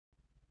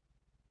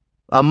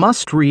A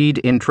must-read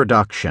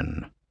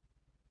introduction.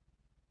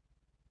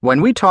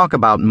 When we talk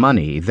about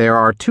money, there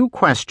are two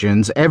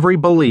questions every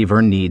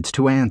believer needs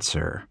to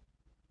answer.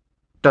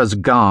 Does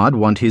God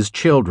want His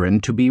children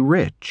to be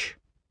rich?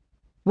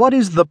 What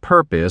is the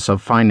purpose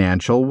of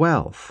financial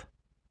wealth?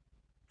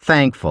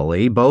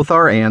 Thankfully, both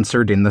are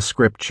answered in the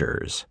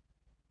Scriptures.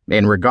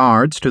 In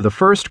regards to the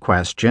first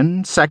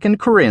question, 2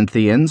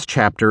 Corinthians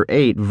chapter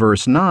 8,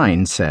 verse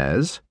 9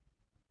 says,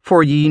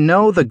 "For ye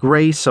know the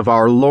grace of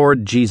our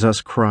Lord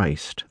Jesus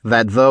Christ,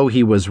 that though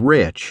he was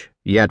rich,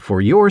 yet for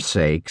your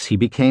sakes he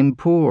became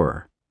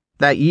poor,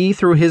 that ye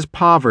through his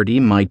poverty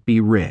might be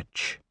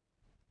rich."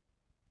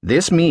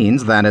 This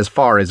means that as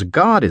far as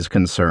God is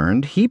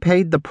concerned, he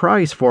paid the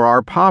price for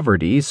our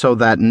poverty so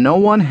that no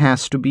one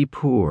has to be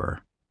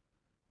poor.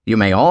 You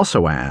may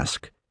also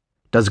ask,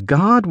 does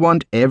God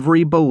want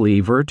every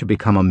believer to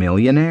become a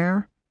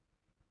millionaire?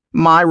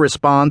 My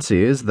response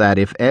is that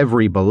if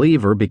every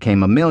believer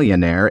became a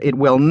millionaire, it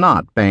will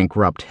not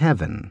bankrupt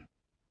heaven.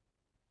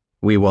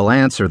 We will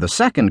answer the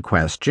second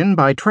question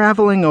by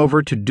traveling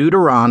over to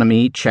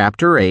Deuteronomy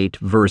chapter 8,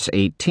 verse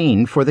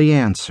 18 for the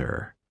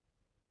answer.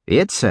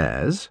 It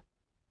says,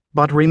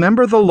 "But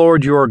remember the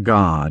Lord your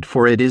God,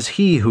 for it is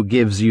He who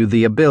gives you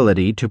the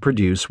ability to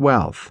produce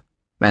wealth,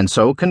 and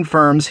so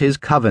confirms His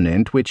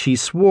covenant which He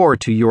swore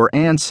to your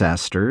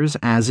ancestors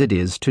as it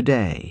is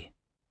today."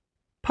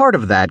 Part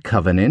of that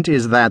covenant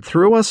is that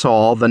through us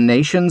all the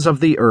nations of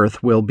the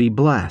earth will be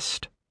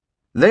blessed.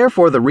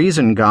 Therefore, the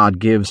reason God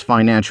gives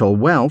financial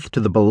wealth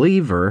to the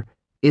believer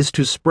is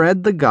to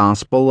spread the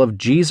gospel of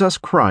Jesus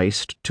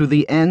Christ to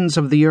the ends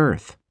of the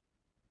earth.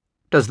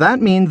 Does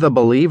that mean the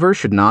believer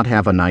should not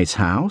have a nice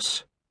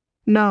house?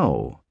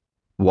 No.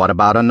 What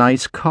about a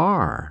nice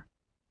car?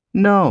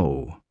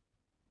 No.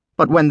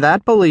 But when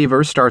that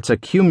believer starts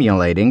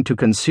accumulating to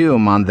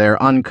consume on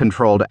their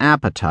uncontrolled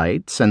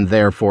appetites and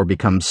therefore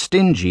becomes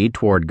stingy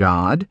toward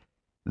God,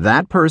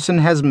 that person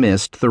has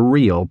missed the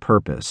real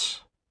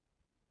purpose.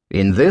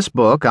 In this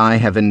book, I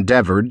have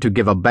endeavored to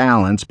give a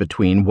balance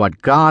between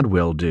what God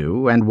will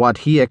do and what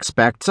He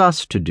expects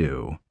us to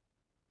do.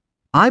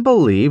 I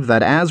believe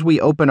that as we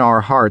open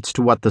our hearts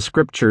to what the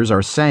Scriptures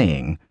are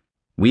saying,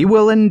 we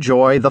will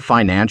enjoy the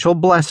financial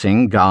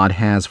blessing God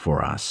has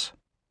for us.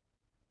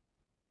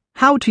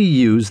 How to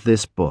use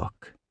this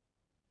book.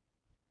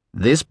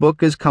 This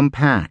book is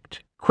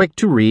compact, quick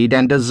to read,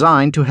 and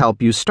designed to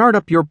help you start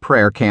up your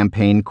prayer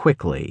campaign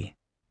quickly.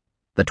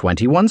 The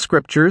 21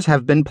 scriptures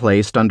have been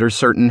placed under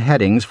certain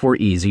headings for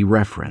easy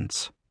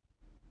reference.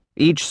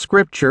 Each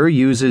scripture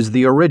uses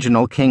the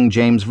original King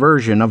James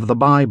Version of the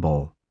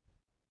Bible.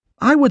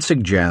 I would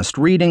suggest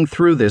reading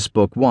through this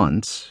book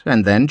once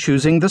and then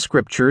choosing the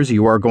scriptures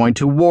you are going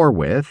to war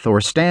with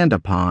or stand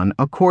upon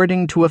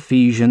according to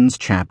Ephesians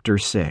chapter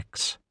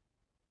 6.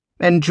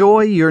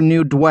 Enjoy your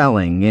new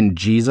dwelling in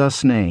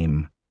Jesus'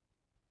 name.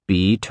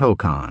 Be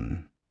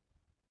Tokan.